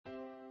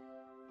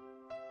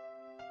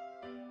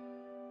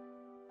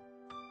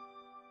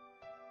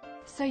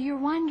So you're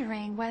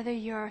wondering whether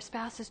your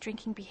spouse's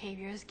drinking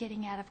behavior is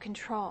getting out of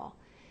control.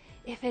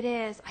 If it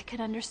is, I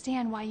could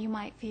understand why you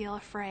might feel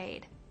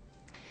afraid.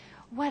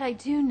 What I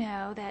do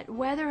know that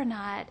whether or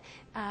not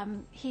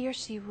he or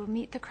she will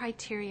meet the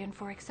criterion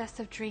for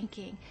excessive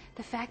drinking,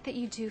 the fact that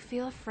you do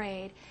feel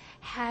afraid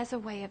has a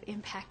way of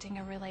impacting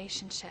a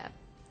relationship.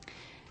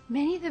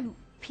 Many of the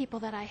people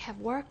that I have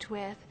worked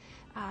with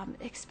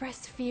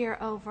express fear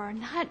over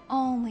not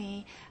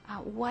only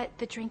what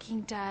the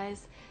drinking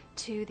does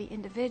to the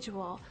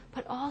individual,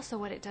 but also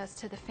what it does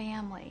to the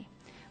family.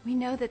 We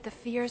know that the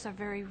fears are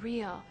very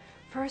real.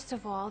 First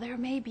of all, there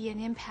may be an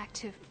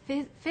impact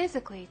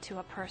physically to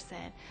a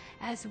person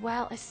as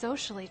well as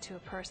socially to a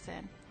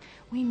person.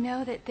 We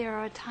know that there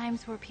are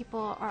times where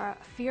people are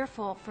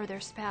fearful for their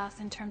spouse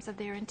in terms of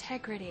their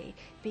integrity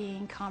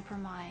being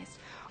compromised,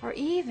 or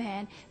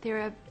even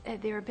their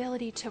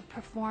ability to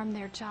perform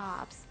their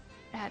jobs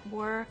at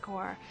work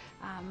or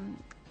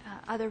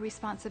other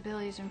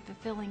responsibilities and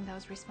fulfilling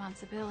those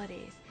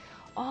responsibilities.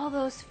 All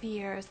those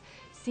fears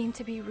seem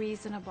to be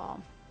reasonable.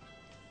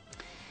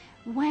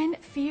 When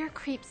fear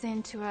creeps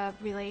into a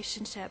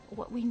relationship,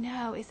 what we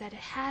know is that it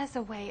has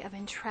a way of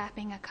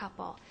entrapping a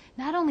couple.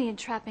 Not only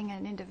entrapping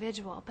an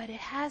individual, but it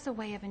has a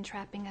way of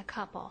entrapping a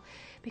couple.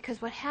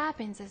 Because what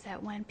happens is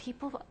that when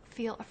people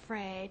feel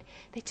afraid,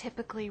 they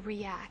typically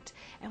react.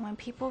 And when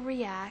people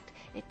react,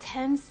 it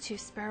tends to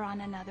spur on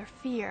another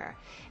fear.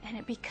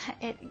 And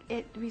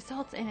it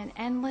results in an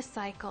endless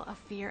cycle of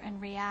fear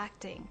and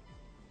reacting.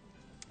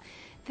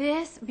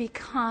 This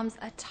becomes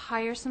a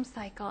tiresome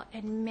cycle,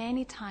 and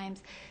many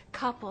times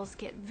couples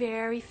get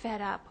very fed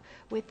up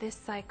with this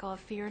cycle of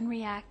fear and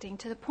reacting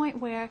to the point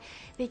where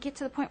they get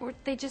to the point where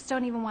they just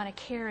don't even want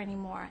to care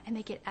anymore, and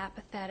they get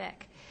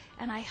apathetic.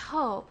 And I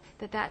hope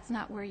that that's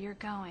not where you're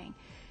going.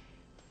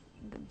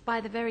 By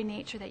the very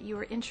nature that you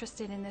are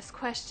interested in this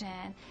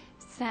question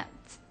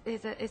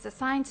is a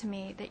sign to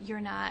me that you're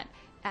not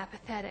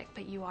apathetic,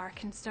 but you are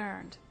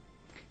concerned.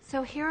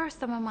 So here are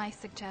some of my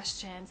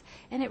suggestions,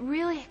 and it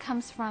really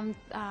comes from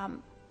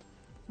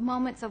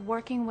moments of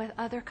working with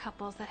other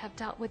couples that have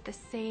dealt with the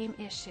same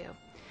issue.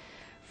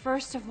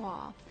 First of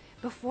all,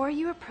 before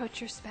you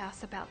approach your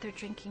spouse about their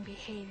drinking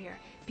behavior,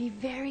 be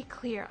very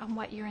clear on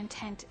what your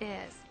intent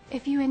is.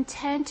 If you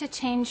intend to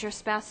change your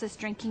spouse's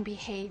drinking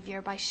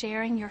behavior by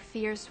sharing your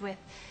fears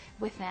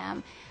with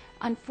them,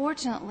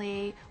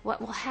 unfortunately, what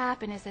will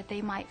happen is that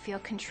they might feel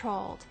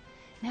controlled.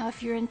 Now,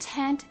 if your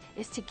intent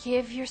is to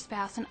give your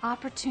spouse an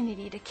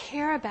opportunity to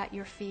care about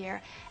your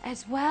fear,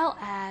 as well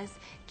as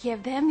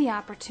give them the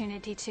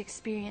opportunity to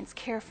experience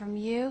care from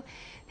you,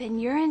 then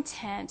your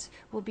intent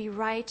will be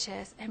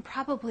righteous and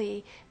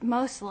probably,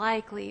 most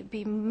likely,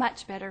 be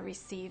much better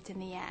received in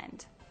the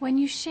end. When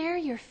you share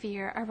your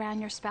fear around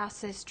your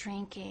spouse's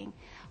drinking,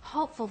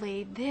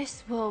 hopefully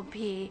this will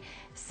be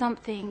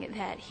something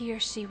that he or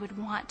she would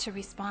want to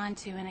respond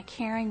to in a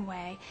caring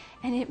way,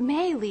 and it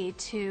may lead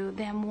to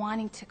them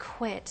wanting to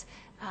quit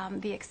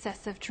the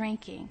excessive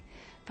drinking.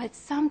 But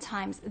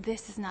sometimes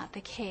this is not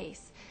the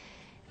case.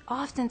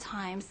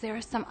 Oftentimes there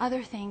are some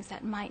other things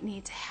that might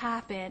need to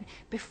happen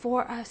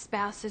before a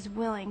spouse is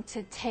willing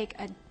to take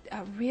a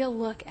real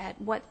look at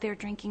what their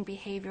drinking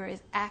behavior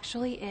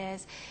actually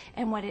is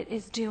and what it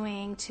is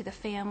doing to the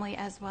family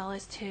as well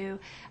as to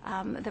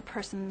the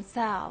person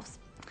themselves.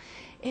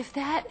 If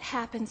that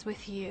happens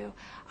with you,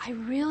 I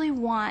really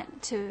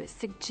want to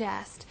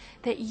suggest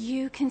that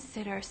you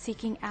consider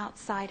seeking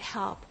outside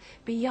help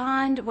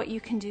beyond what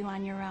you can do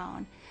on your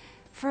own.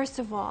 First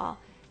of all,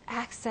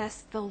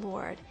 access the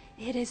Lord.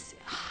 It is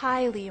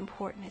highly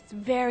important. It's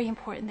very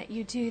important that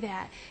you do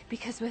that,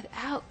 because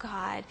without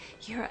God,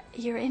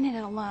 you're in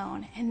it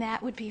alone, and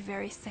that would be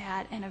very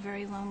sad and a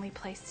very lonely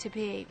place to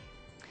be.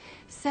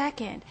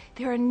 Second,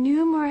 there are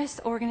numerous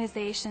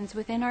organizations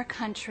within our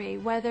country,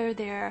 whether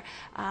they're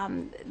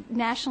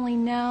nationally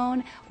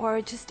known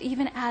or just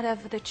even out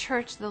of the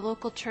church, the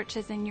local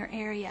churches in your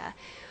area.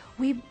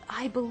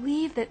 I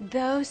believe that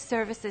those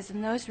services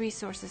and those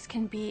resources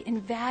can be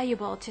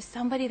invaluable to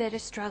somebody that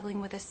is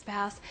struggling with a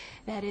spouse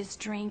that is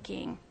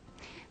drinking.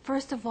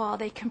 First of all,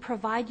 they can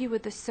provide you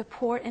with the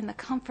support and the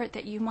comfort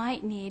that you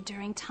might need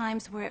during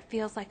times where it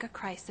feels like a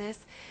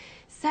crisis.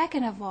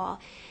 Second of all,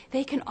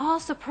 they can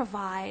also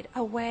provide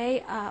a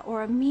way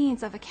or a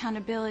means of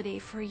accountability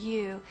for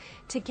you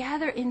to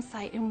gather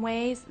insight in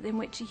ways in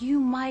which you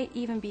might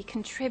even be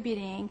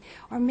contributing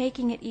or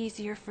making it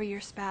easier for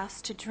your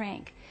spouse to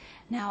drink.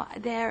 Now,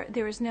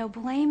 there is no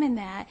blame in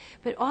that,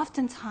 but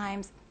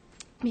oftentimes,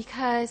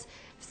 because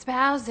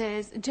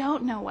spouses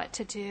don't know what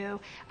to do,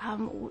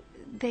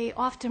 they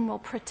often will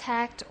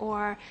protect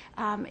or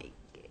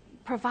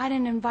provide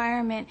an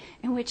environment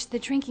in which the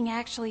drinking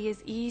actually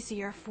is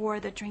easier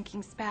for the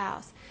drinking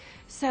spouse.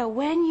 So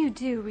when you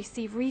do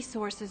receive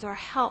resources or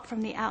help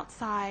from the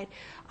outside,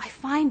 I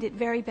find it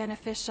very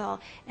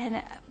beneficial.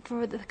 And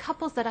for the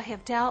couples that I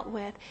have dealt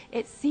with,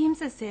 it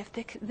seems as if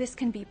this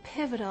can be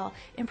pivotal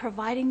in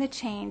providing the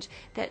change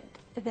that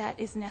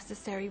is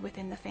necessary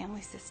within the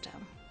family system.